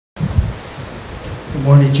Good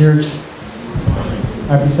morning, church.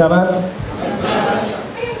 Happy Sabbath.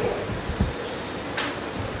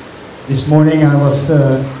 This morning I was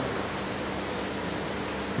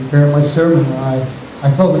preparing my sermon. I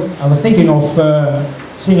was thinking of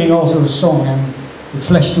singing also a song, and it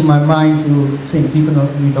flashed to my mind to sing "People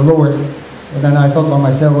Need the Lord." And then I thought by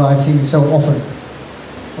myself, well, I sing it so often.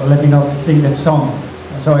 Well, let me not sing that song.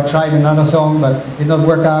 And so I tried another song, but it did not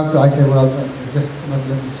work out. So I said, well, just not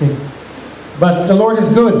let me sing. But the Lord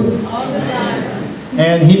is good. All the time.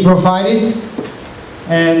 And He provided.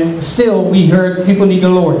 And still we heard people need the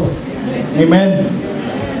Lord. Amen.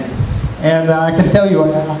 And I can tell you,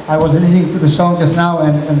 I was listening to the song just now,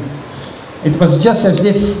 and it was just as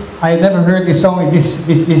if I had never heard this song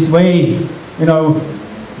this way, you know.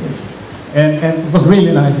 And it was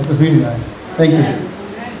really nice. It was really nice. Thank you.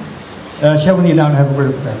 Shall we kneel down and have a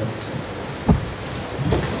word of prayer?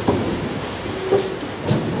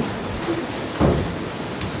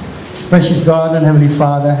 Precious God and Heavenly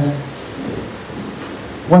Father,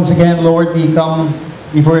 once again, Lord, we come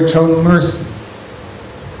before your throne of mercy,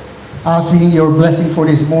 asking your blessing for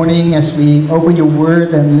this morning as we open your word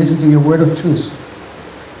and listen to your word of truth.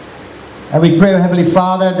 And we pray, Heavenly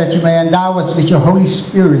Father, that you may endow us with your Holy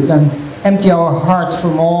Spirit and empty our hearts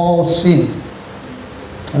from all sin.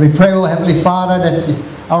 And we pray, O Heavenly Father, that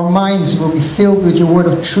our minds will be filled with your word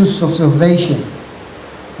of truth of salvation.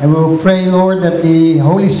 And we will pray, Lord, that the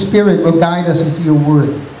Holy Spirit will guide us into your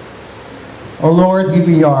word. O Lord, here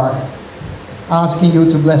we are, asking you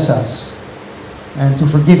to bless us and to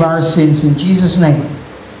forgive our sins in Jesus' name.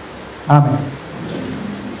 Amen.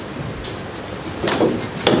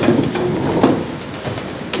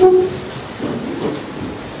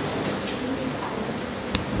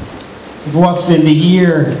 It was in the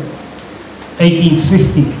year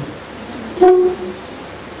 1850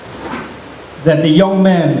 that the young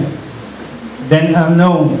man, then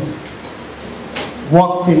unknown,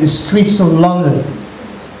 walked in the streets of London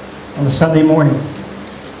on a Sunday morning.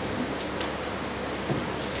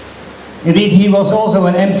 Indeed, he was also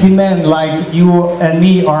an empty man, like you and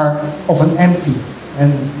me are often empty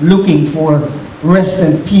and looking for rest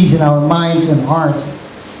and peace in our minds and hearts.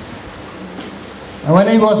 And when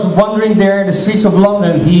he was wandering there in the streets of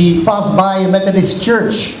London, he passed by a Methodist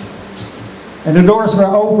church. And the doors were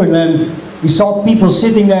open, and he saw people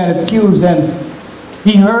sitting there in the pews, and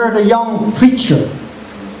he heard a young preacher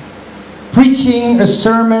preaching a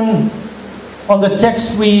sermon on the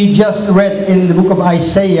text we just read in the book of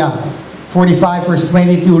Isaiah 45 verse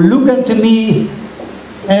 22. Look unto me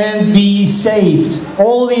and be saved,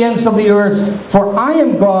 all the ends of the earth, for I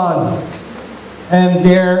am God, and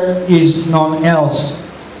there is none else.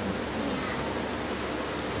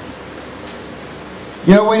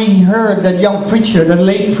 You know, when he heard that young preacher, that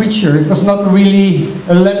late preacher, it was not really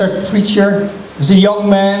a lettered preacher. It was a young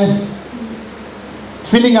man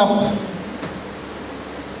filling up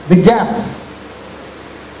the gap.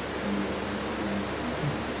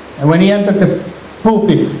 And when he entered the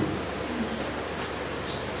pulpit,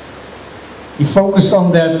 he focused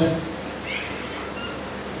on that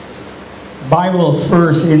Bible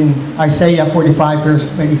verse in Isaiah 45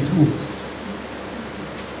 verse 22.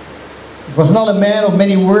 It was not a man of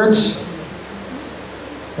many words.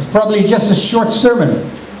 It was probably just a short sermon.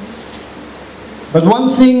 But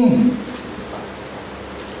one thing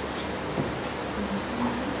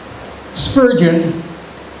Spurgeon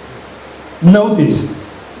noticed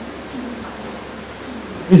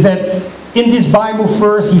is that in this Bible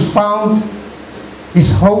verse he found his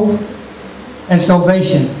hope and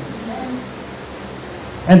salvation.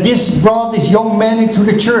 And this brought this young man into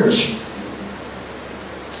the church.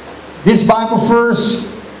 This Bible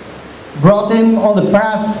verse brought him on the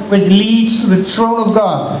path which leads to the throne of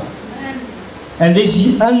God. And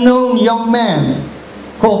this unknown young man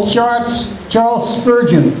called Charles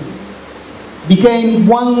Spurgeon became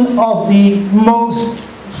one of the most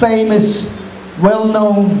famous,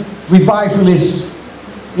 well-known revivalists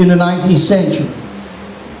in the 19th century.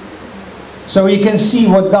 So you can see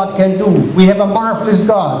what God can do. We have a marvelous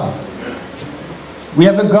God. We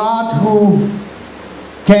have a God who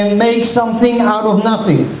can make something out of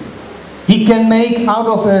nothing. He can make out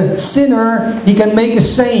of a sinner, He can make a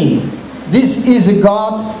saint. This is a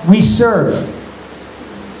God we serve.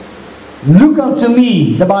 Look unto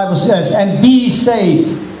me, the Bible says, and be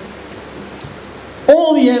saved.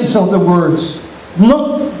 All the ends of the words,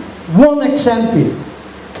 not one exempted.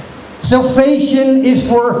 Salvation is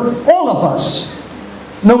for all of us.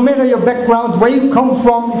 No matter your background, where you come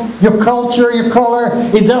from, your culture, your color,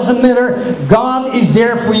 it doesn't matter. God is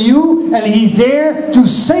there for you, and He's there to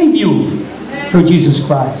save you through Jesus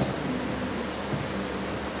Christ.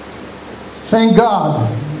 thank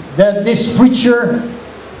God that this preacher,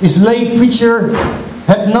 this lay preacher,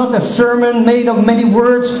 had not a sermon made of many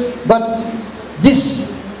words, but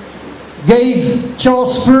this gave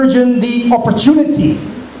Charles Spurgeon the opportunity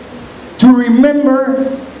to remember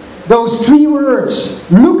those 3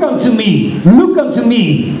 words, look unto me,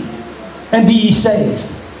 and be ye saved.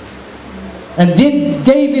 And it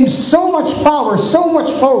gave him so much power, so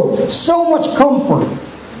much hope, so much comfort,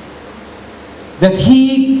 that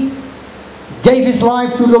he gave his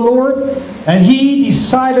life to the Lord, and he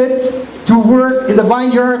decided to work in the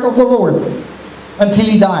vineyard of the Lord until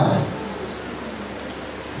he died.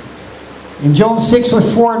 In John 6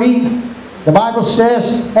 verse 40, the Bible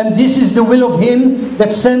says, and this is the will of him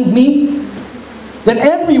that sent me, that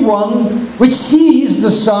everyone which sees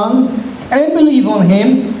the Son and believe on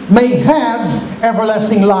him may have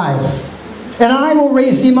everlasting life. And I will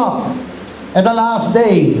raise him up at the last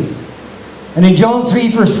day. And in John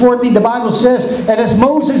 3 verse 14 the Bible says, and as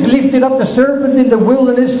Moses lifted up the serpent in the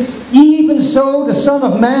wilderness, even so the Son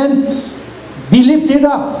of Man be lifted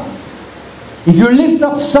up. If you lift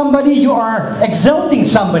up somebody, you are exalting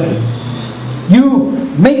somebody. You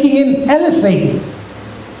making him elevated.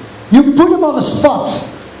 You put him on the spot.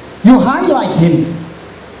 You highlight him.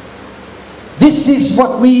 This is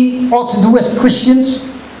what we ought to do as Christians,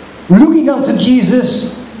 looking unto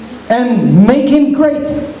Jesus and make him great.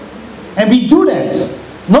 And we do that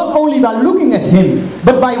not only by looking at him,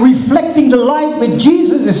 but by reflecting the light which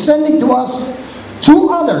Jesus is sending to us to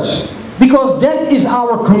others. Because that is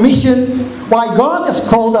our commission, why God has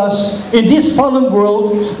called us in this fallen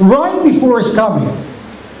world right before his coming.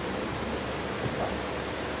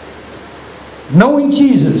 Knowing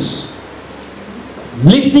Jesus,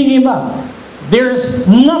 lifting him up, there's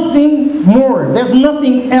nothing more, there's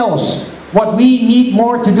nothing else what we need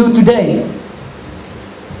more to do today.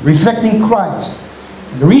 Reflecting Christ.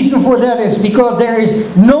 And the reason for that is because there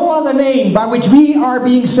is no other name by which we are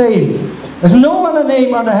being saved. There's no other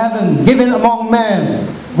name under heaven given among men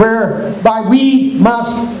whereby we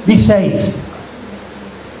must be saved.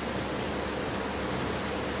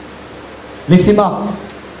 Lift him up.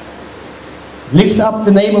 Lift up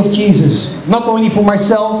the name of Jesus. Not only for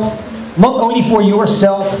myself, not only for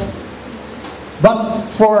yourself, but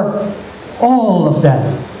for all of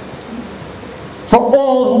them. For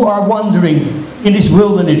all who are wandering in this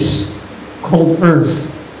wilderness called earth,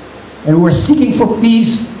 and who are seeking for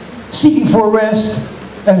peace, seeking for rest,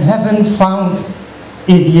 and haven't found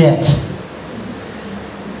it yet.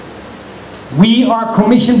 We are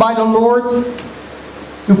commissioned by the Lord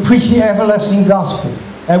to preach the everlasting gospel.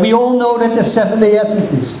 And we all know that the Seventh-day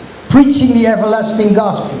Adventists, preaching the everlasting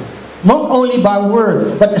gospel, not only by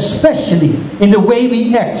word, but especially in the way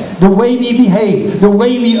we act, the way we behave, the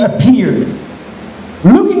way we appear.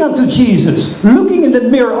 Looking unto Jesus, looking in the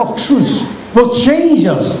mirror of truth, will change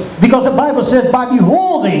us. Because the Bible says, by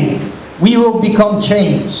beholding, we will become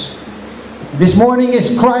changed. This morning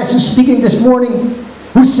is Christ who's speaking this morning,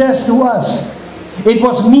 who says to us, it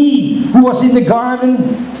was me who was in the garden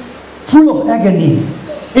full of agony.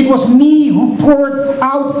 It was me who poured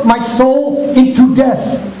out my soul into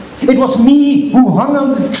death. It was me who hung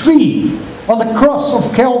on the tree, on the cross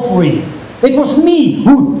of Calvary. It was me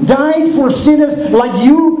who died for sinners like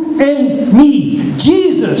you and me.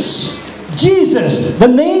 Jesus, the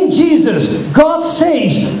name Jesus, God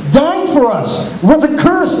saves, died for us, was a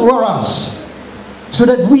curse for us, so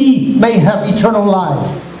that we may have eternal life.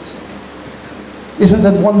 Isn't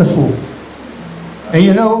that wonderful? And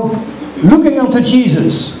you know, looking unto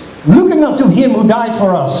Jesus, looking unto him who died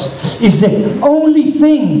for us, is the only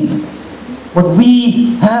thing what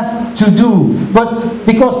we have to do. But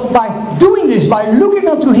because by doing this, by looking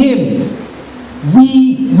unto him,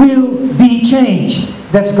 we will be changed.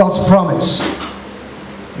 That's God's promise.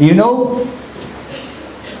 You know,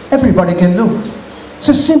 everybody can look.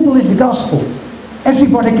 So simple is the gospel.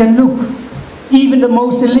 Everybody can look. Even the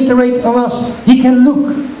most illiterate of us, he can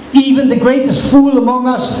look. Even the greatest fool among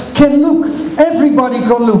us can look. Everybody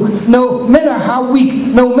can look. No matter how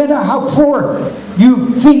weak, no matter how poor you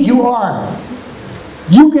think you are,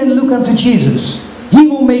 you can look unto Jesus. He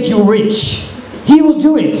will make you rich. He will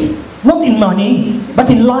do it. Not in money, but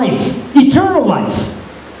in life. Eternal life.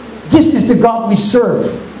 This is the God we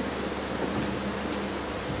serve.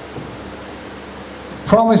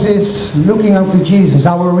 Promise is looking unto Jesus.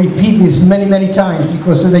 I will repeat this many, many times,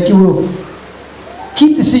 because so that you will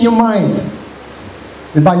keep this in your mind.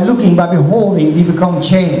 That by looking, by beholding, we become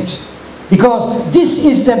changed. Because this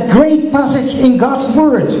is that great passage in God's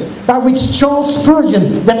Word by which Charles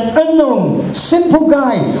Spurgeon, that unknown, simple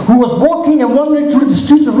guy who was walking and wandering through the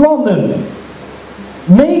streets of London,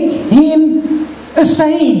 make him a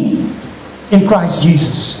saint. in Christ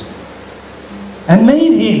Jesus and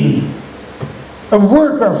made him a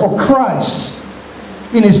worker for Christ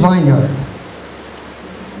in his vineyard.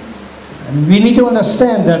 And we need to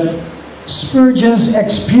understand that Spurgeon's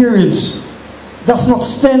experience does not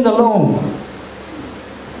stand alone.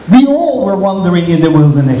 We all were wandering in the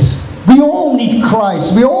wilderness. We all need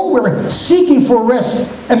Christ. We all were seeking for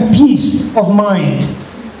rest and peace of mind.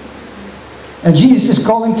 And Jesus is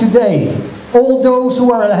calling today, all those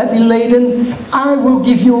who are heavy laden, I will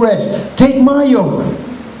give you rest. Take my yoke.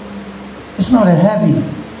 It's not heavy,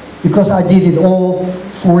 because I did it all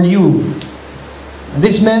for you. And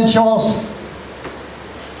this man, Charles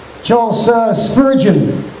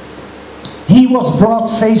Spurgeon, he was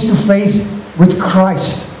brought face to face with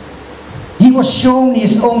Christ. He was shown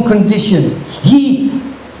his own condition. He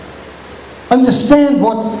understood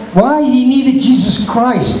why he needed Jesus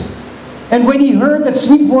Christ. And when he heard that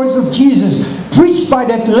sweet voice of Jesus preached by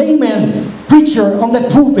that layman preacher on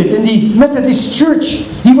that pulpit in the Methodist church,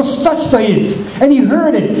 he was touched by it. And he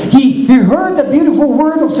heard it. He heard the beautiful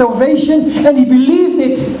word of salvation, and he believed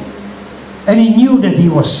it. And he knew that he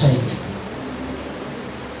was saved.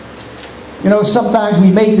 You know, sometimes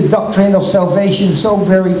we make the doctrine of salvation so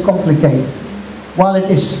very complicated, while it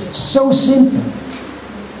is so simple.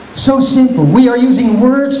 So simple. We are using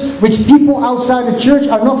words which people outside the church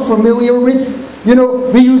are not familiar with. You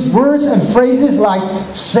know, we use words and phrases like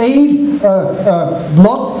saved,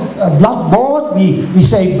 blood bought. We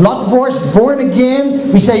say blood washed, born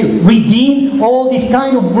again. We say redeemed. All these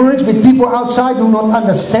kind of words which people outside do not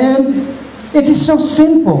understand. It is so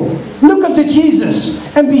simple. Look unto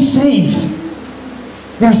Jesus and be saved.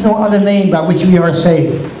 There's no other name by which we are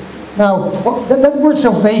saved. Now, that word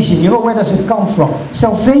salvation, you know, where does it come from?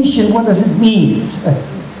 Salvation, what does it mean?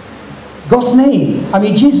 God's name,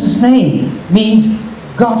 Jesus' name means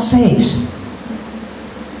God saves.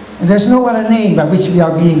 And there's no other name by which we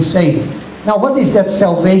are being saved. Now, what is that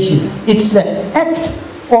salvation? It's the act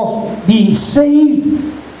of being saved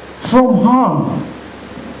from harm.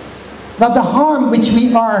 Now, the harm which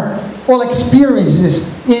we are all experiencing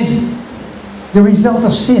is the result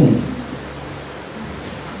of sin.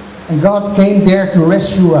 And God came there to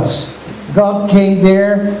rescue us. God came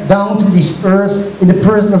there down to this earth in the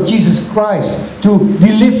person of Jesus Christ to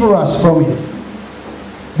deliver us from it.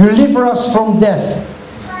 Deliver us from death.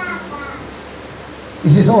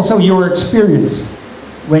 This is also your experience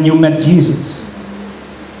when you met Jesus.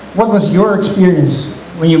 What was your experience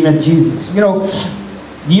when you met Jesus? You know,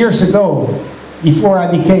 years ago, before I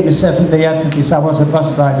became a Seventh-day Adventist, I was a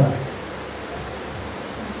bus driver.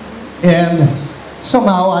 And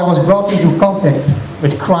somehow I was brought into contact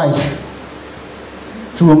with Christ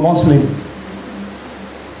through a Muslim.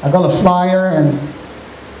 I got a flyer and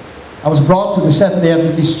I was brought to the Seventh-day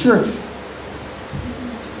Adventist Church.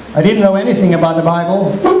 I didn't know anything about the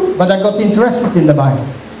Bible, but I got interested in the Bible.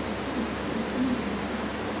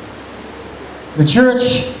 The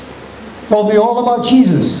church told me all about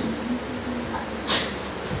Jesus.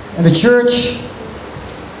 And the church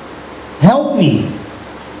helped me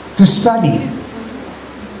to study.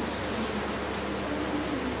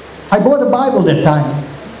 I bought a Bible that time,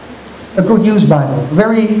 a Good News Bible,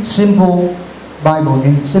 very simple Bible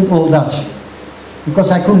in simple Dutch, because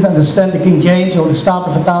I couldn't understand the King James or the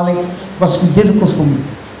Statenvertaling. It was too difficult for me.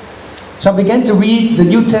 So I began to read the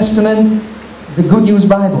New Testament, the Good News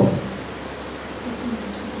Bible.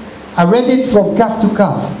 I read it from calf to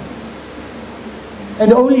calf.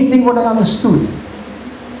 And the only thing what I understood,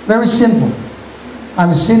 very simple.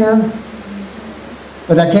 I'm a sinner,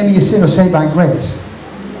 but I can be a sinner saved by grace.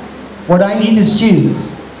 What I need is Jesus.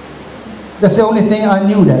 That's the only thing I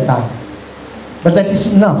knew that time. But that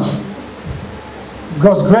is enough.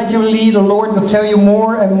 Because gradually the Lord will tell you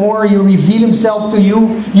more and more. He will reveal Himself to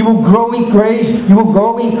you. You will grow in grace. You will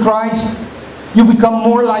grow in Christ. You become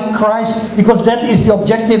more like Christ. Because that is the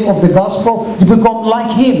objective of the gospel. To become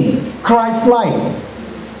like Him. Christ-like.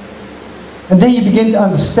 And then you begin to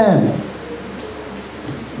understand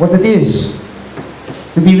what it is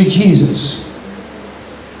to be with Jesus.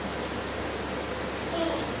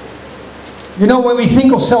 You know, when we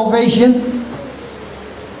think of salvation,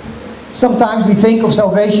 sometimes we think of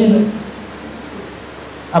salvation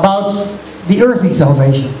about the earthly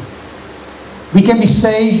salvation. We can be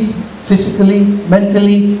saved physically,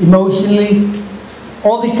 mentally, emotionally,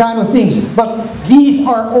 all these kind of things. But these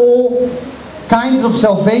are all kinds of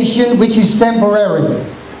salvation which is temporary.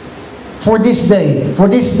 For this day, for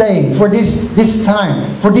this time,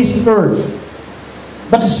 for this earth.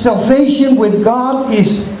 But the salvation with God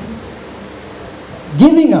is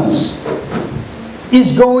giving us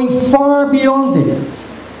is going far beyond it.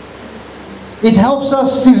 It helps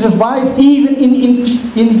us to survive even in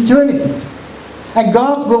eternity. And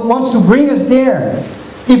God wants to bring us there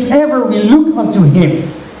if ever we look unto Him.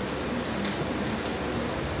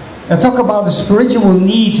 Now talk about the spiritual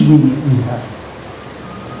needs we have.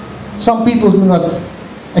 Some people do not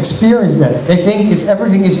experience that. They think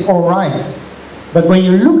everything is alright. But when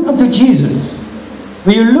you look unto Jesus,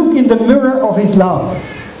 when you look in the mirror of His love,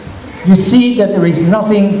 you see that there is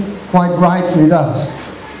nothing quite right with us.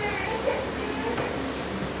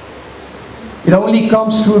 It only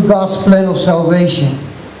comes through God's plan of salvation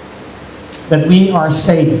that we are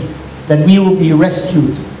saved, that we will be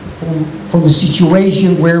rescued from the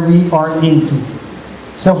situation where we are into.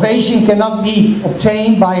 Salvation cannot be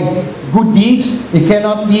obtained by good deeds. It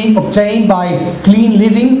cannot be obtained by clean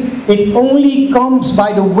living. It only comes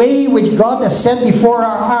by the way which God has set before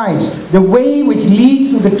our eyes. The way which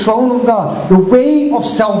leads to the throne of God. The way of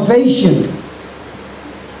salvation.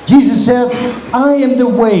 Jesus said, I am the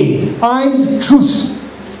way, I am the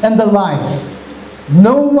truth and the life.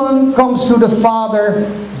 No one comes to the Father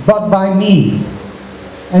but by me.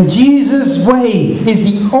 And Jesus' way is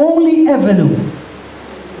the only avenue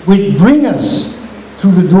which brings us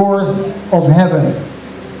through the door of heaven.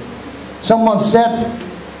 Someone said,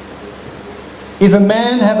 if a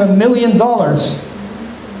man have $1 million,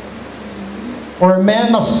 or a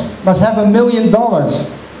man must have $1 million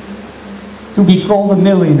to be called a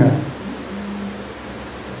millionaire.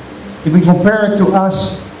 If we compare it to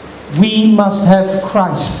us, we must have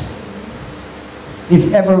Christ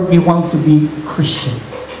if ever we want to be Christian.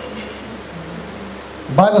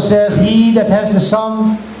 The Bible says, he that has the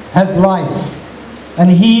Son has life,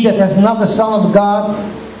 and he that has not the Son of God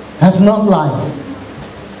has not life.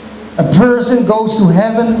 A person goes to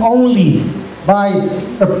heaven only by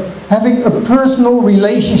having a personal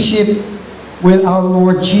relationship with our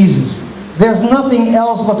Lord Jesus. There's nothing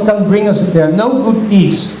else what can bring us there. No good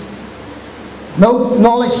deeds. No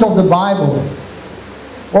knowledge of the Bible.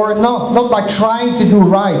 Or not by trying to do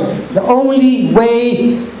right. The only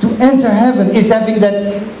way to enter heaven is having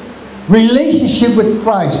that relationship with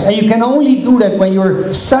Christ. And you can only do that when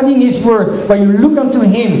you're studying His Word, when you look unto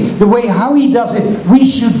Him, the way how He does it, we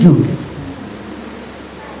should do.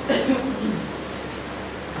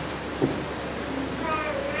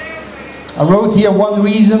 I wrote here one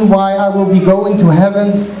reason why I will be going to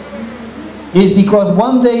heaven is because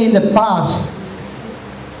one day in the past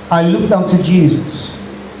I looked unto Jesus.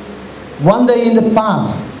 One day in the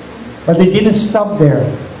past, but it didn't stop there.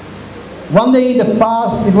 One day in the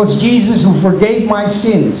past it was Jesus who forgave my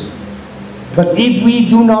sins. But if we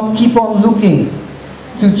do not keep on looking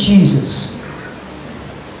to Jesus,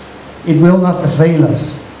 it will not avail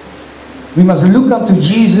us. We must look unto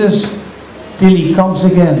Jesus till He comes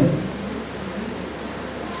again.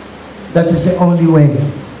 That is the only way.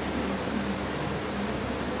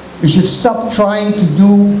 We should stop trying to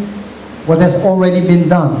do what has already been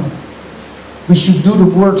done. We should do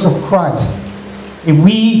the works of Christ. If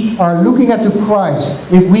we are looking at the Christ,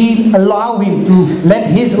 if we allow Him to let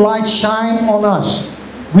His light shine on us,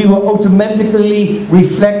 we will automatically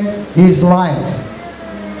reflect His light.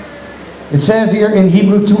 It says here in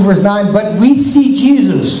Hebrews 2 verse 9, but we see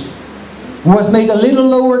Jesus, who was made a little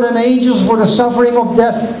lower than angels for the suffering of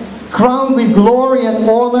death, crowned with glory and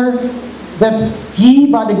honor, that He,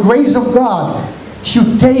 by the grace of God,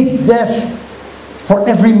 should take death for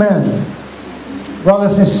every man.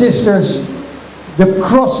 Brothers and sisters, the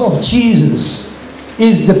cross of Jesus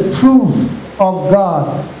is the proof of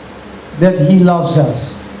God that He loves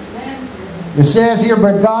us. It says here,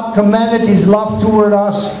 but God commended His love toward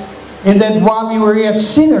us, in that while we were yet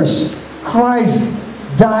sinners, Christ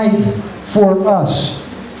died for us.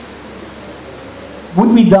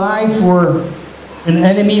 Would we die for an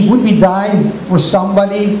enemy? Would we die for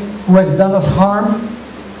somebody who has done us harm?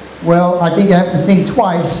 Well, I think I have to think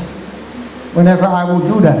twice whenever I will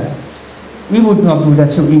do that. We would not do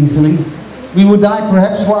that so easily. We would die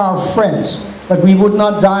perhaps for our friends, but we would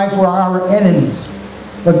not die for our enemies.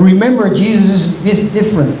 But remember, Jesus is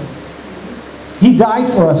different. He died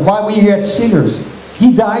for us while we were yet sinners.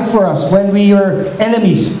 He died for us when we were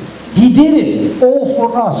enemies. He did it all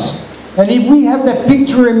for us. And if we have that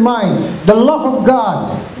picture in mind, the love of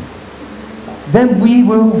God, then we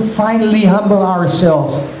will finally humble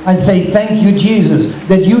ourselves and say, thank you, Jesus,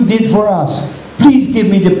 that you did for us. Please give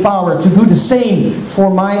me the power to do the same for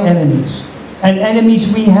my enemies. And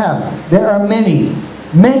enemies we have. There are many,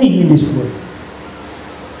 many in this world.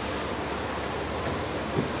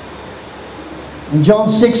 In John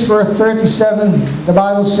 6 verse 37, the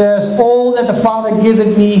Bible says, all that the Father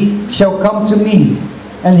giveth me shall come to me.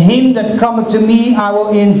 And him that cometh to me I will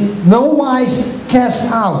in no wise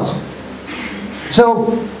cast out.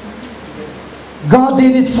 So, God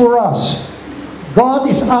did it for us. God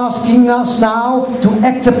is asking us now to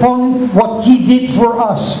act upon what He did for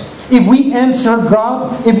us. If we answer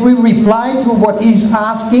God, if we reply to what He's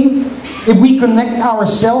asking, if we connect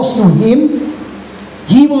ourselves to Him,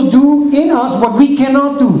 He will do in us what we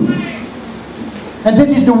cannot do. And that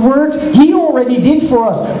is the work He already did for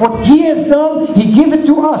us. What He has done, He gave it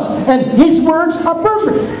to us. And His works are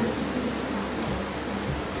perfect.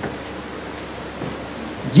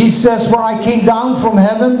 Jesus says, "For I came down from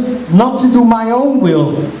heaven not to do my own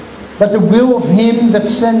will, but the will of Him that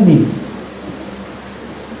sent me."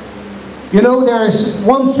 You know, there is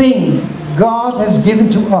one thing God has given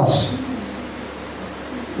to us.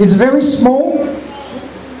 It's very small,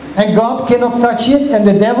 and God cannot touch it, and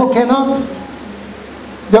the devil cannot.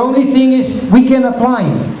 The only thing is we can apply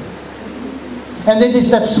it. And it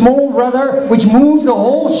is that small rudder which moves the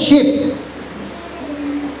whole ship,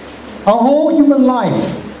 our whole human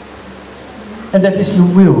life. And that is the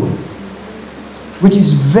will, which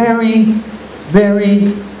is very,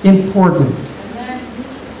 very important.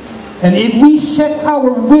 And if we set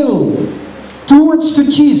our will towards to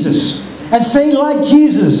Jesus and say like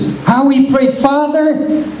Jesus, how He prayed,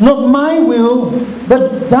 "Father, not my will,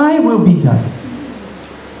 but Thy will be done."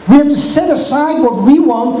 We have to set aside what we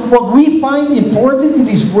want, what we find important in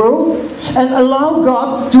this world, and allow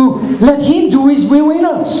God to let Him do His will in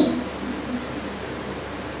us.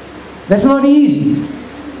 That's not easy,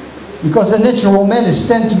 because the natural man is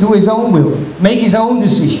tend to do his own will, make his own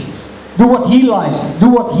decisions, do what he likes, do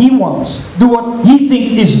what he wants, do what he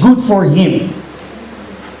thinks is good for him.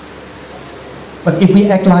 But if we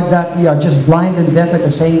act like that, we are just blind and deaf at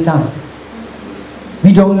the same time.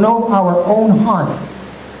 We don't know our own heart.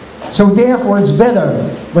 So therefore it's better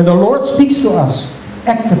when the Lord speaks to us,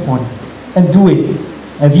 act upon it and do it.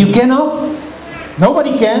 And if you cannot,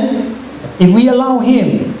 nobody can. If we allow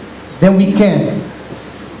Him, then we can.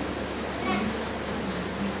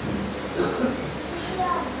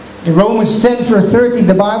 In Romans 10 verse 30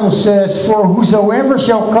 the Bible says, "For whosoever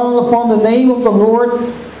shall call upon the name of the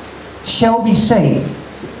Lord shall be saved."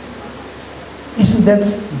 Isn't that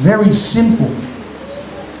very simple?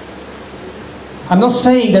 I'm not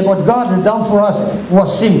saying that what God has done for us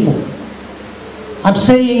was simple. I'm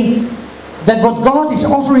saying that what God is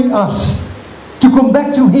offering us to come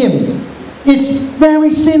back to Him, it's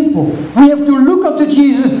very simple. We have to look up to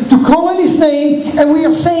Jesus, to call in His name, and we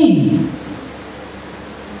are saved.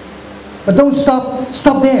 But don't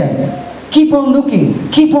stop there. Keep on looking,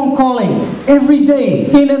 keep on calling, every day,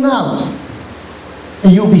 in and out.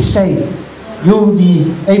 And you'll be saved. You'll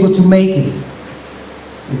be able to make it.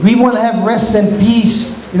 If we want to have rest and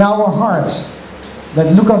peace in our hearts,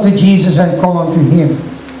 then look unto Jesus and call unto Him.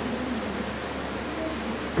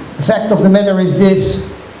 The fact of the matter is this: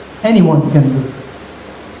 anyone can look.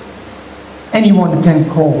 Anyone can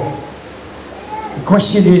call. The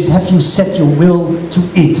question is, have you set your will to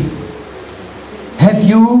it? Have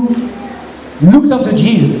you looked unto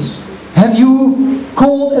Jesus? Have you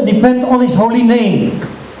called and depend on His holy name?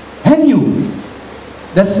 Have you?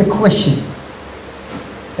 That's the question.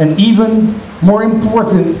 And even more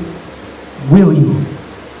important, will you?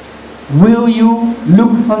 Will you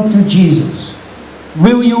look unto Jesus?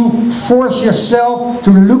 Will you force yourself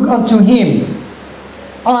to look unto Him?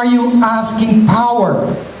 Are you asking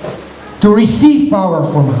power to receive power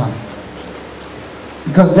from high?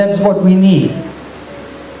 Because that's what we need.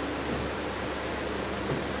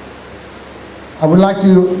 I would like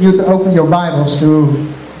you to open your Bibles to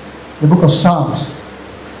the book of Psalms.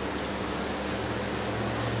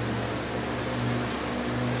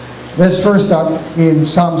 Let's first start in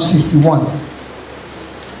Psalms 51.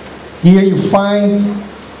 Here you find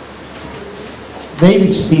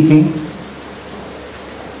David speaking.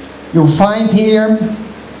 You'll find here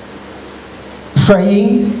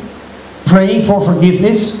praying for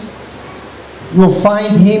forgiveness. You'll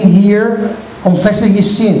find him here confessing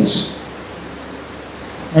his sins.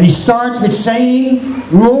 And he starts with saying,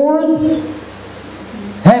 "Lord,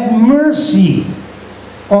 have mercy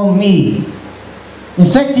on me." In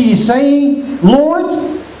fact, he is saying, "Lord,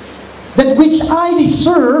 that which I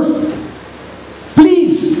deserve,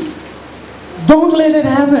 please don't let it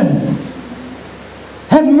happen.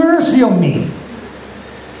 Have mercy on me."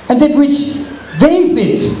 And that which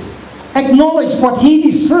David acknowledged what he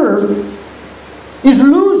deserved is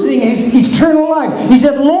losing his eternal life. He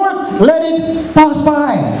said, "Lord, let it pass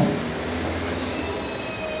by.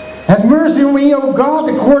 Have mercy on me, O God,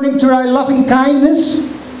 according to thy loving kindness,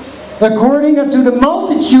 according unto the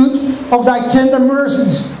multitude of thy tender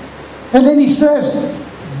mercies." And then he says,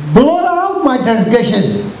 "Blot out my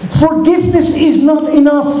transgressions." Forgiveness is not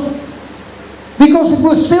enough. Because it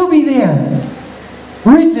will still be there,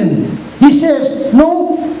 written. He says,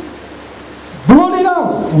 no, blot it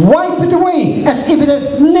out, wipe it away, as if it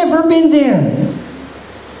has never been there.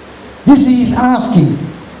 This is asking.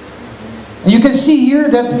 And you can see here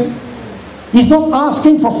that he's not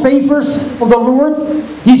asking for favors of the Lord.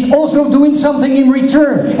 He's also doing something in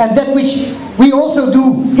return. And that which we also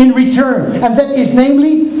do in return. And that is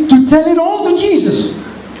namely to tell it all to Jesus.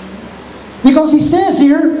 Because he says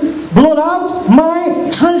here, blot out my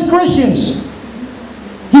transgressions.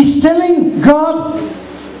 He's telling God,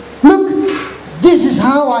 look, this is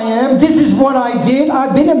how I am. This is what I did.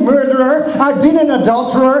 I've been a murderer. I've been an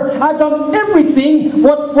adulterer. I've done everything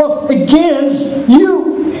what was against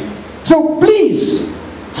you. So please,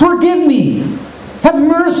 forgive me. Have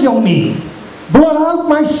mercy on me. Blot out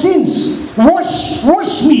my sins.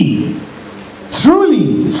 Wash me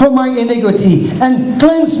truly from my iniquity and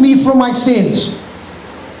cleanse me from my sins.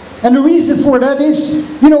 And the reason for that is,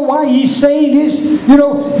 why he's saying this,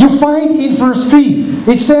 you find in verse 3.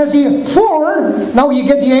 It says here, now you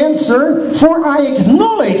get the answer, for I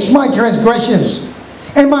acknowledge my transgressions,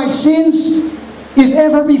 and my sins is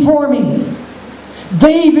ever before me.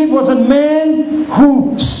 David was a man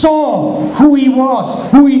who saw who he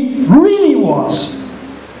was, who he really was.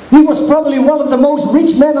 He was probably one of the most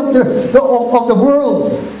rich men of the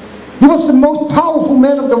world. He was the most powerful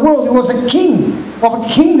man of the world. He was a king of a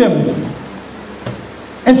kingdom.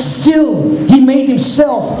 And still, he made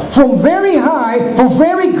himself from very high, from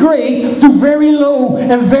very great, to very low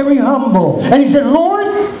and very humble. And he said, Lord,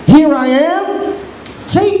 here I am.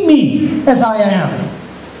 Take me as I am.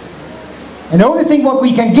 And the only thing what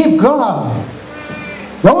we can give God,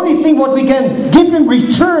 the only thing what we can give in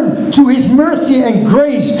return to his mercy and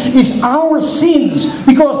grace is our sins,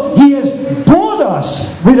 because he has bought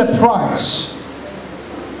us with a price.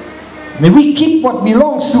 When we keep what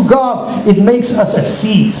belongs to God, it makes us a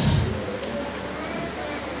thief.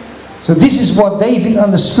 So this is what David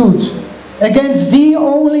understood. Against thee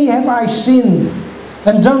only have I sinned,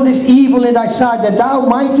 and done this evil in thy sight, that thou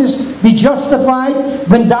mightest be justified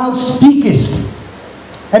when thou speakest,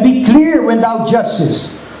 and be clear when thou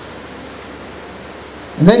judgest.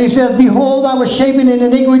 And then he says, behold, I was shapen in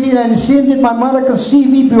iniquity, and in sin did my mother conceive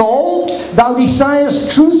me. Behold, thou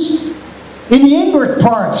desirest truth in the inward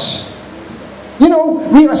parts.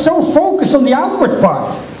 We are so focused on the outward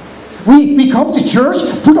part. We come to church,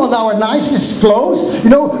 put on our nicest clothes,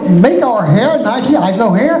 make our hair nicely. I have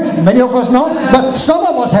no hair, many of us not, but some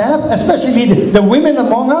of us have, especially the women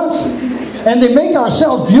among us. And they make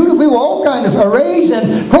ourselves beautiful with all kind of arrays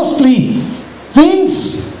and costly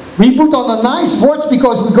things. We put on a nice watch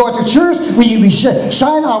because we go to church. We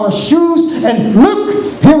shine our shoes, and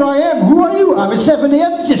look, here I am. Who are you? I'm a Seventh-day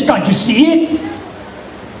Adventist. Can't you see it?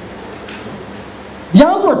 The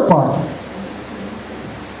outward part.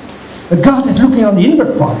 But God is looking on the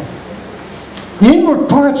inward part. The inward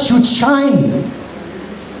part should shine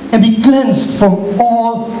and be cleansed from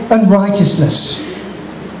all unrighteousness.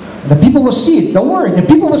 The people will see it. Don't worry. The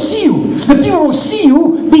people will see you. The people will see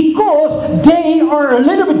you because they are a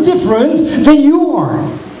little bit different than you are.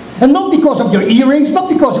 And not because of your earrings, not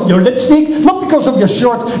because of your lipstick, not because of your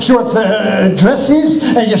short dresses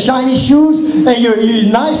and your shiny shoes and your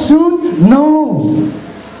nice suit. No.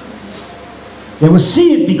 They will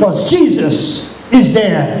see it because Jesus is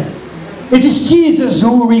there. It is Jesus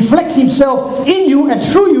who reflects himself in you and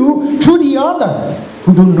through you to the other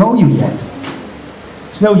who don't know you yet.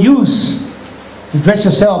 It's no use to dress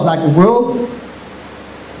yourself like the world.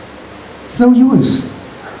 It's no use.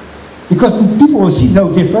 Because people will see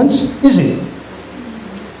no difference, is it?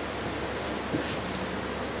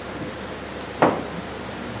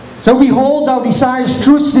 So behold, thou desirest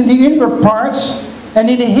truths in the inward parts, and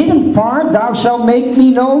in the hidden part thou shalt make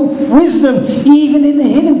me known wisdom, even in the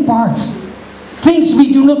hidden parts. Things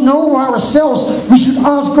we do not know ourselves, we should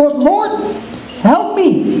ask God, Lord, help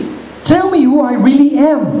me. Tell me who I really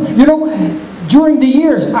am. During the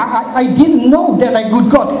years, I didn't know that I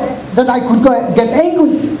could get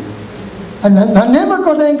angry. And I never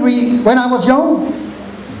got angry when I was young.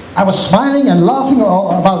 I was smiling and laughing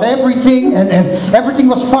about everything, and everything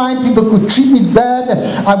was fine. People could treat me bad,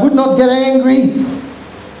 and I would not get angry.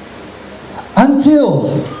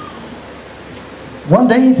 Until one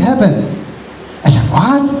day it happened. I said,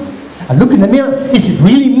 what? I look in the mirror, is it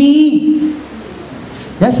really me?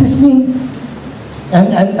 Yes, it's me.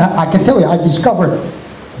 And I can tell you, I discovered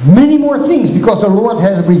many more things because the Lord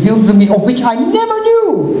has revealed to me of which I never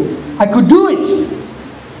knew I could do it.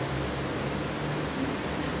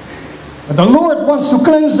 But the Lord wants to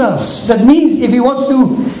cleanse us. That means if He wants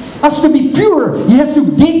us to be pure, He has to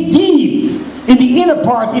dig deep. in the inner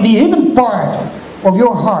part, in the hidden part of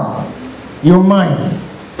your heart, your mind.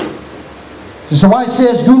 So why it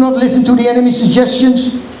says, do not listen to the enemy's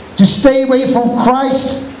suggestions, to stay away from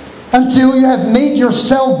Christ until you have made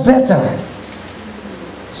yourself better.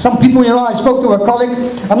 Some people, I spoke to a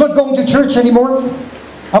colleague, I'm not going to church anymore.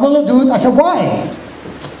 I will not do it. I said, why?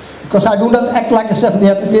 Because I do not act like a Seventh-day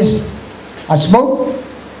Adventist. I smoke,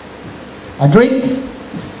 I drink,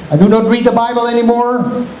 I do not read the Bible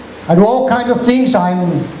anymore, I do all kinds of things.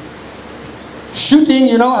 I'm shooting,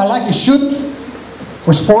 I like to shoot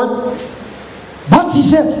for sport. But he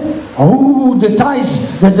said,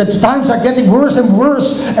 the times are getting worse and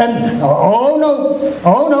worse, and oh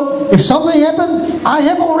no, if something happens, I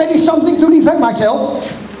have already something to defend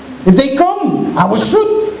myself. If they come, I will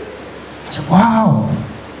shoot. I said, wow,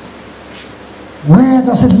 where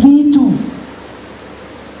does it lead to?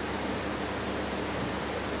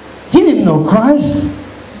 He didn't know Christ.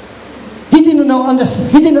 He didn't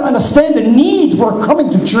understand the need for coming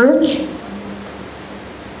to church.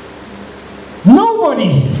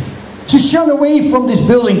 Nobody should shun away from this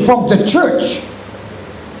building, from the church.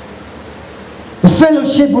 The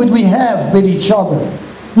fellowship which we have with each other.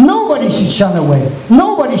 Nobody should shun away.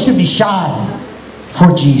 Nobody should be shy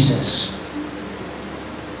for Jesus.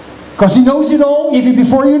 Because He knows it all even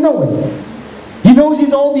before you know it. He knows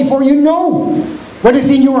it all before you know what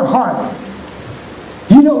is in your heart.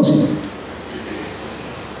 He knows it.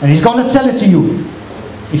 And He's going to tell it to you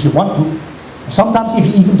if you want to. Sometimes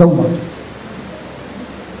if you even don't want to.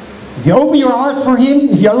 If you open your heart for Him,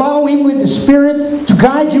 if you allow Him with the Spirit to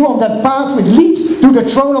guide you on that path which leads to the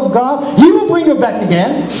throne of God, He will bring you back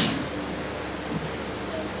again.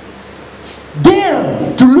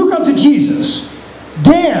 Dare to look unto Jesus.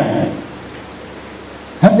 Dare.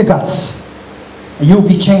 Have the guts. And you'll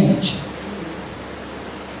be changed.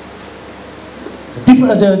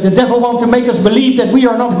 The devil wants to make us believe that we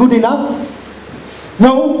are not good enough.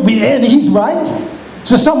 No, and he's right.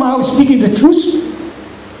 So somehow he's speaking the truth.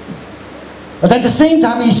 But at the same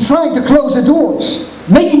time, he's trying to close the doors,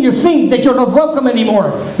 making you think that you're not welcome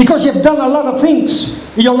anymore because you've done a lot of things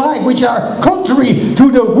in your life which are contrary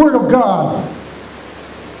to the Word of God.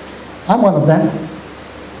 I'm one of them.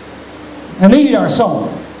 And maybe there are some.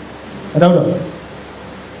 I don't know.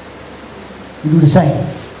 You do the same.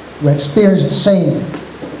 You experience the same.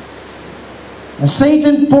 And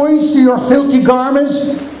Satan points to your filthy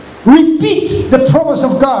garments. Repeat the promise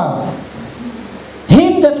of God.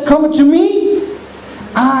 Him that cometh to me,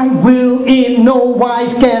 I will in no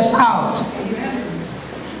wise cast out.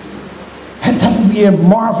 And that would be a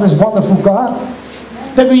marvelous, wonderful God.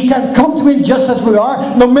 That we can come to Him just as we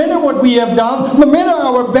are, no matter what we have done, no matter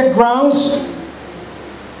our backgrounds.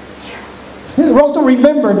 You want to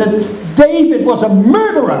remember that David was a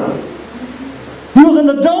murderer. He was an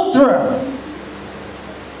adulterer.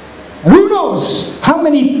 And who knows how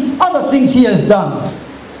many other things he has done.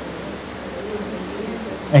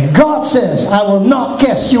 And God says, I will not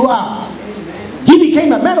cast you out. He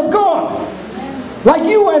became a man of God. Like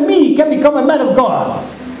you and me can become a man of God.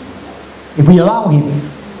 If we allow Him.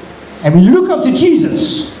 And we look up to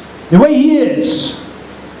Jesus, the way He is.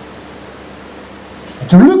 And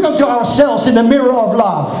to look up to ourselves in the mirror of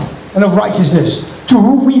love and of righteousness. To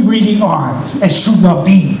who we really are and should not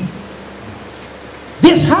be.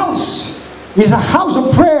 This house is a house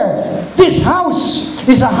of prayer. This house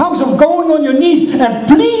is a house of going on your knees and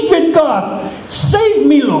plead with God. Save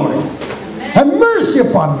me, Lord. Have mercy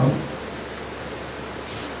upon me.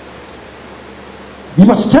 We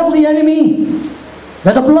must tell the enemy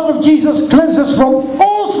that the blood of Jesus cleanses from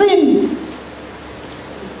all sin.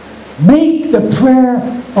 Make the prayer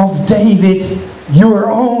of David your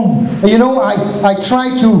own. I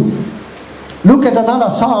try to look at another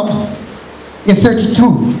psalm in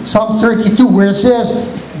 32, Psalm 32, where it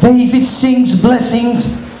says, David sings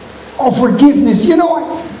blessings of forgiveness.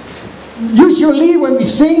 Usually when we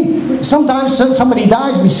sing, sometimes somebody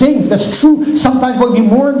dies, we sing. That's true. Sometimes when we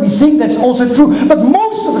mourn, we sing. That's also true. But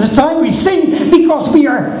most of the time we sing because we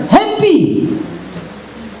are happy.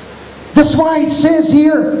 That's why it says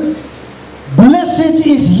here, blessed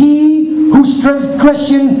is he whose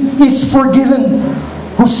transgression is forgiven,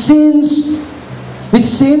 whose sin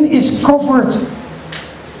is covered.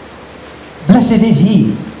 Blessed is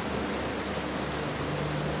he.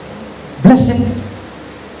 Blessed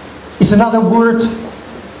is another word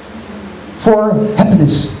for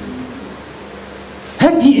happiness.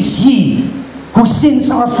 Happy is he whose sins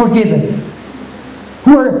are forgiven,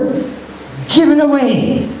 who are given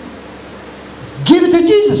away. Give it to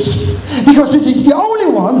Jesus, because it is the only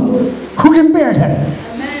one who can bear them.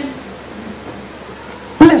 Amen.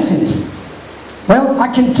 Blessed. Well,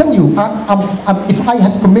 I can tell you, if I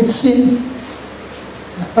have committed sin,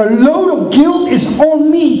 a load of guilt is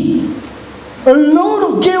on me. A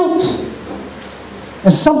load of guilt.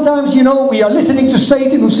 And sometimes, you know, we are listening to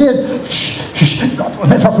Satan who says, shh, God will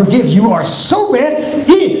never forgive you. You are so bad.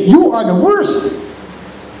 You are the worst.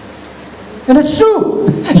 And it's true.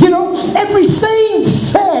 You know, every saint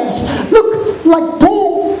says, look, like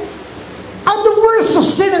Paul, I'm the worst of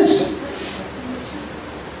sinners.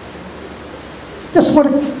 That's what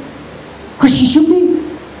a Christian should be.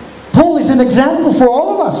 Paul is an example for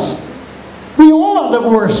all of us. We all are the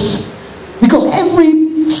worst. Because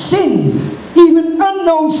every sin, even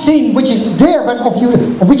unknown sin, which is there, but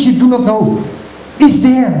of which you do not know, is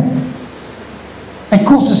there. And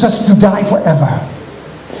causes us to die forever.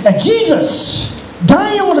 And Jesus,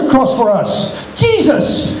 dying on the cross for us,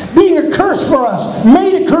 Jesus, being a curse for us,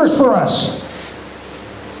 made a curse for us.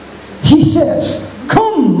 He says,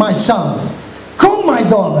 come, my son, come, my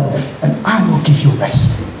daughter, and I will give you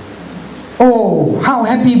rest. Oh, how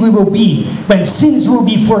happy we will be when sins will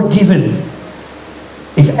be forgiven.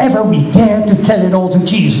 If ever we dare to tell it all to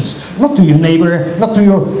Jesus. Not to your neighbor, not to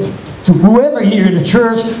whoever here in the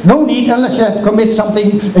church. No need unless you have committed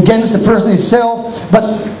something against the person itself.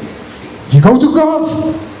 But if you go to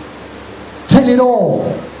God, tell it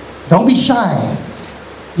all. Don't be shy.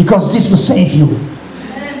 Because this will save you.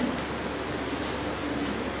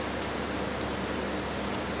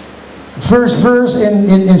 First verse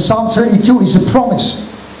in Psalm 32 is a promise.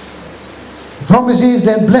 The promise is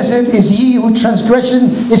that blessed is he whose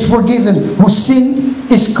transgression is forgiven, whose sin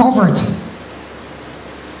is covered.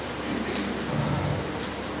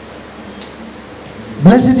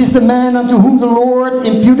 Blessed is the man unto whom the Lord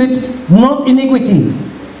imputed not iniquity,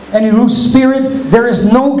 and in whose spirit there is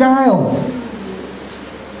no guile.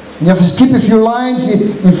 You have to skip a few lines.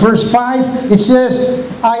 In verse 5 it says,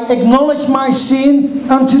 I acknowledge my sin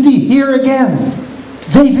unto thee. Here again,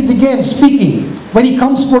 David again speaking. When he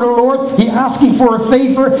comes for the Lord, he asks him for a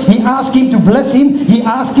favor. He asks him to bless him. He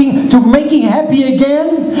asks him to make him happy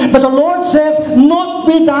again. But the Lord says, not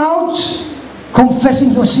without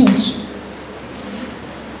confessing your sins.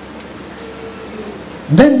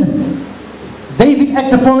 Then David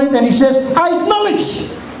acted upon it and he says, I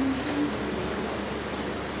acknowledge.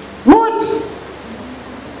 Lord,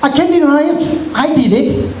 I can't deny it. I did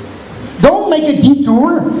it. Don't make a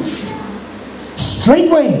detour.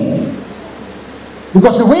 Straightway.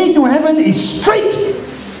 Because the way to heaven is straight.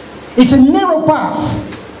 It's a narrow path.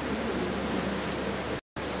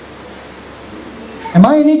 And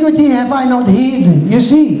my iniquity have I not hid. You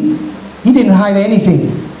see, he didn't hide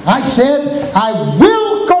anything. I said, I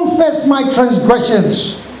will confess my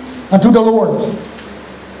transgressions unto the Lord.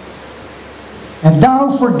 And thou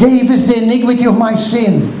forgavest the iniquity of my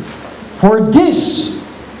sin. For this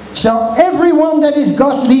shall everyone that is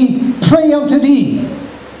godly pray unto thee.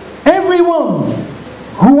 Everyone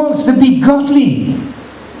who wants to be godly,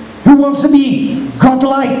 who wants to be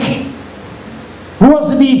godlike, who wants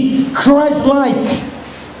to be Christ-like,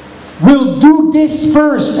 will do this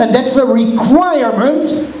first. And that's a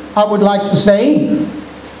requirement, I would like to say,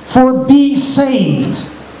 for being saved.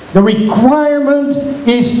 The requirement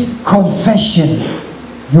is confession,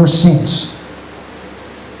 your sins.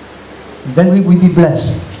 Then we will be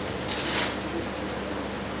blessed.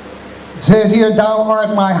 It says here, thou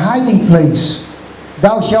art my hiding place.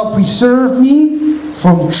 Thou shalt preserve me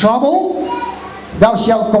from trouble. Thou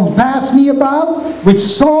shalt compass me about with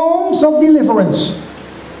songs of deliverance.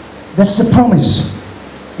 That's the promise,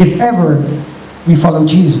 if ever we follow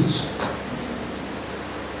Jesus.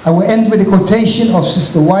 I will end with a quotation of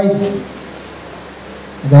Sister White.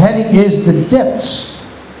 The heading is the depths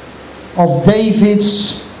of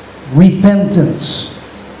David's repentance.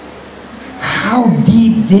 How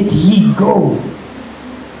deep did he go?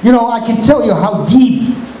 You know, I can tell you how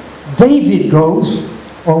deep David goes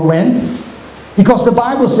or went, because the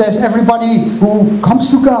Bible says everybody who comes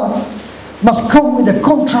to God must come with a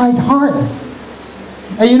contrite heart.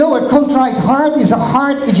 And you know, a contrite heart is a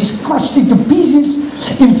heart which is crushed into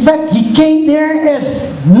pieces. In fact, he came there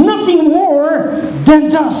as nothing more than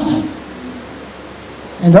dust.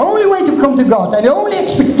 And the only way to come to God, and the only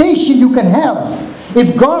expectation you can have,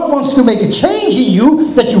 if God wants to make a change in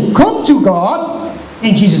you, that you come to God,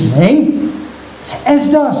 in Jesus' name,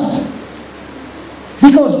 as dust.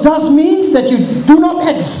 Because dust means that you do not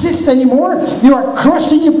exist anymore. You are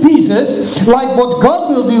crushed into pieces, like what God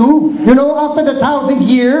will do, you know, after the 1,000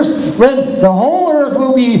 years, when the whole earth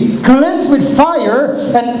will be cleansed with fire,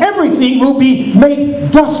 and everything will be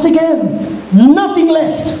made dust again. Nothing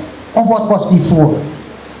left of what was before.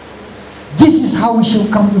 This is how we shall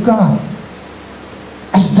come to God.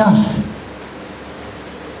 As dust.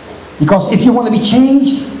 Because if you want to be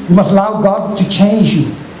changed, you must allow God to change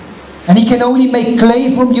you. And He can only make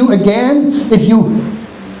clay from you again if you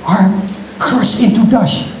are crushed into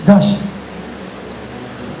dust.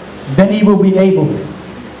 Then He will be able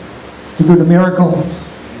to do the miracle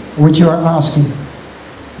which you are asking.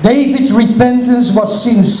 David's repentance was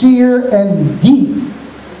sincere and deep.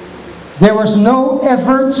 There was no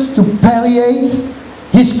effort to palliate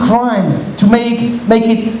his crime, to make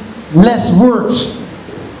it less worse,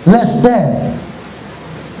 less bad.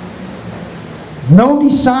 No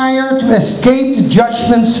desire to escape the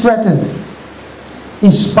judgments threatened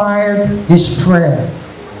inspired his prayer.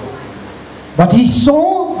 But he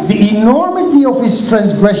saw the enormity of his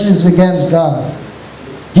transgressions against God.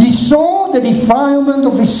 He saw the defilement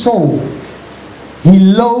of his soul. He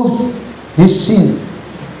loathed his sin.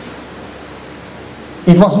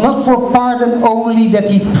 It was not for pardon only that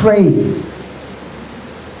he prayed,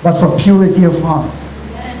 but for purity of heart.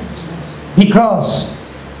 Because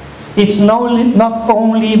it's not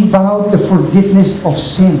only about the forgiveness of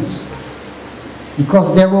sins,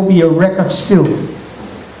 because there will be a record still.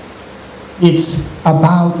 It's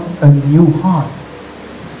about a new heart,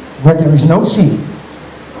 where there is no sin,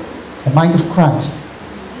 the mind of Christ.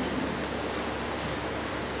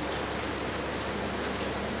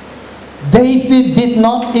 David did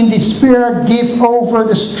not in despair give over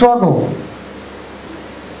the struggle.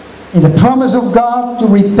 In the promise of God to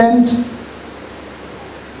repent,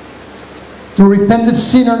 to repentant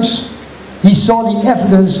sinners, he saw the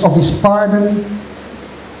evidence of his pardon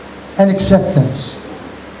and acceptance.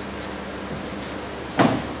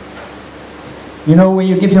 You know, when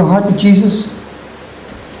you give your heart to Jesus,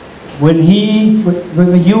 when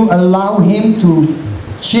you allow Him to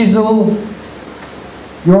chisel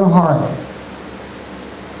your heart,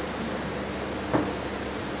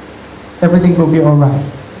 everything will be all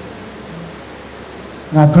right.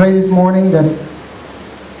 And I pray this morning that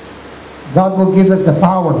God will give us the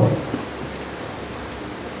power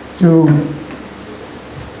to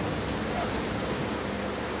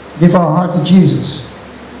give our heart to Jesus.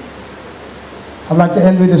 I'd like to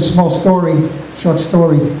end with a small story, short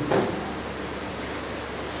story.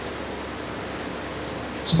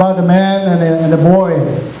 It's about a man and a boy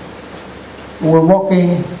who were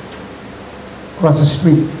walking across the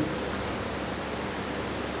street.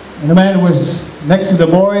 And the man who was next to the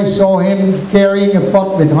boy saw him carrying a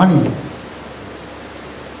pot with honey.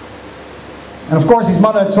 And of course his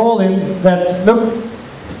mother told him that, look,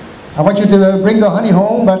 I want you to bring the honey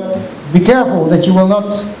home, but be careful that you will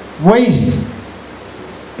not waste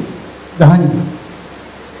the honey.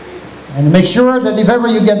 And make sure that if ever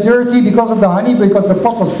you get dirty because of the honey, because the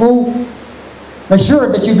pot was full, make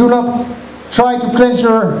sure that you do not try to cleanse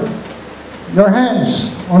your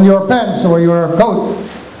hands on your pants or your coat.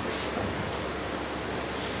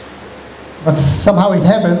 But somehow it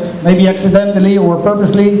happened, maybe accidentally or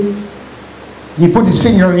purposely. He put his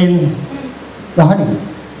finger in the honey.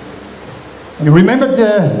 And he remembered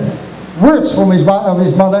the words from his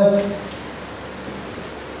mother.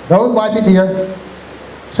 Don't wipe it here.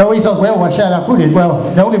 So he thought, well, where shall I put it? Well,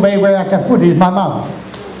 the only way where I can put it is my mouth.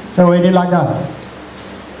 So he did like that.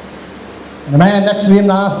 And the man next to him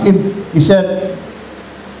asked him, he said,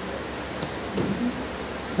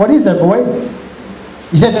 what is that, boy?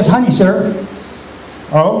 He said, that's honey, sir.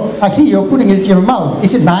 Oh, I see you're putting it in your mouth.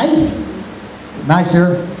 Is it nice? Nice,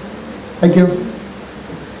 sir. Thank you.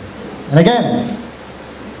 And again,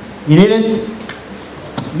 he did it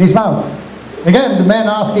in his mouth. Again, the man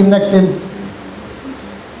asked him next to him,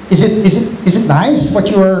 is it nice what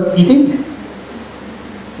you are eating?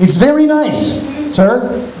 It's very nice,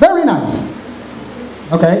 sir. Very nice.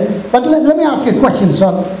 Okay, but let me ask you a question,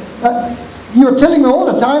 son. You're telling me all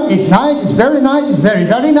the time, it's nice, it's very nice, it's very,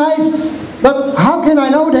 very nice. But how can I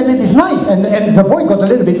know that it is nice? And the boy got a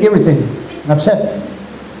little bit irritated and upset.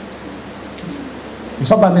 He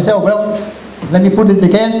thought by himself, well, let me put it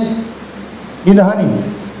again in the honey.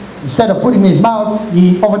 Instead of putting it in his mouth,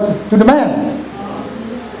 he offered it to the man.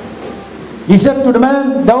 He said to the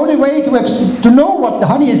man, the only way to know what the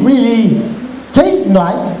honey is really tasting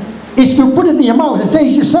like is to put it in your mouth and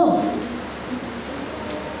taste yourself.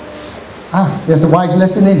 Ah, there's a wise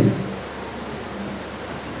lesson in it.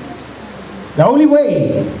 The only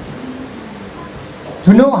way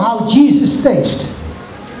to know how Jesus tastes,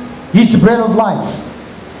 He's the bread of life,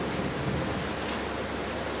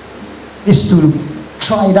 is to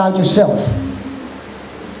try it out yourself.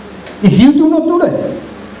 If you do not do that,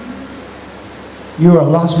 you are a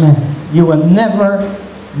lost man. You will never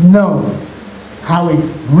know how it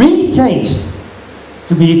really tastes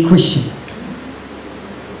to be a Christian.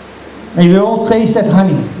 May we all taste that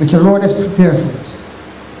honey which the Lord has prepared for us.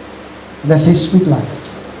 That's His sweet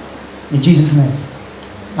life. In Jesus' name.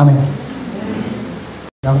 Amen.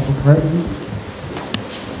 Now for prayer.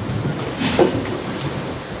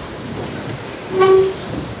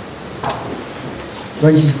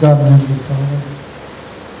 Gracious God and Heavenly Father.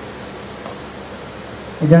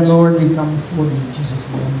 Again, Lord, we come before you in Jesus'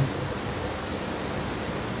 name.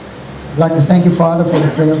 I'd like to thank you, Father, for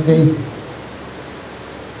the prayer of David.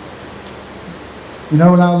 You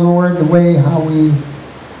know now, Lord, the way how we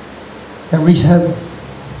can reach heaven.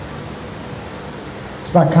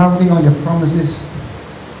 It's by counting on your promises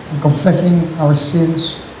and confessing our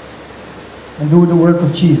sins and doing the work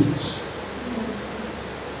of Jesus.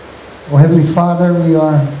 Oh, Heavenly Father, we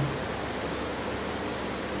are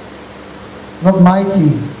not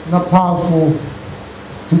mighty, not powerful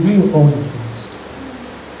to do all the things.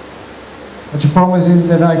 But your promise is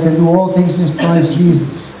that I can do all things in Christ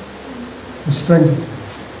Jesus, who strengthens me.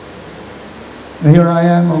 And here I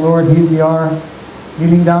am, oh Lord, here we are,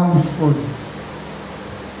 kneeling down before you,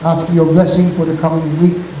 asking your blessing for the coming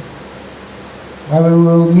week, where we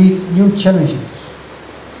will meet new challenges.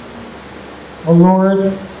 Oh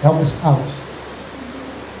Lord, help us out.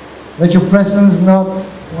 Let your presence not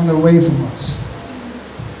wander away from us,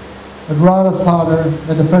 but rather, Father,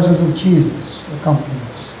 let the presence of Jesus accompany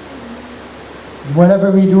us.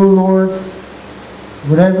 Whatever we do, Lord,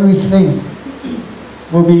 whatever we think,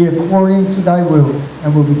 will be according to thy will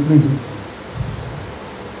and will be pleasing.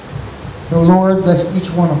 So, Lord, bless each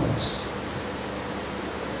one of us.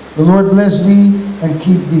 The Lord bless thee and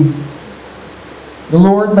keep thee. The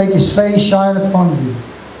Lord make his face shine upon thee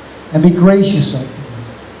and be gracious unto thee.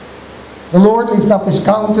 The Lord lift up his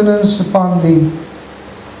countenance upon thee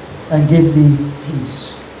and give thee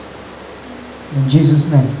peace. In Jesus'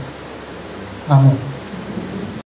 name, amen.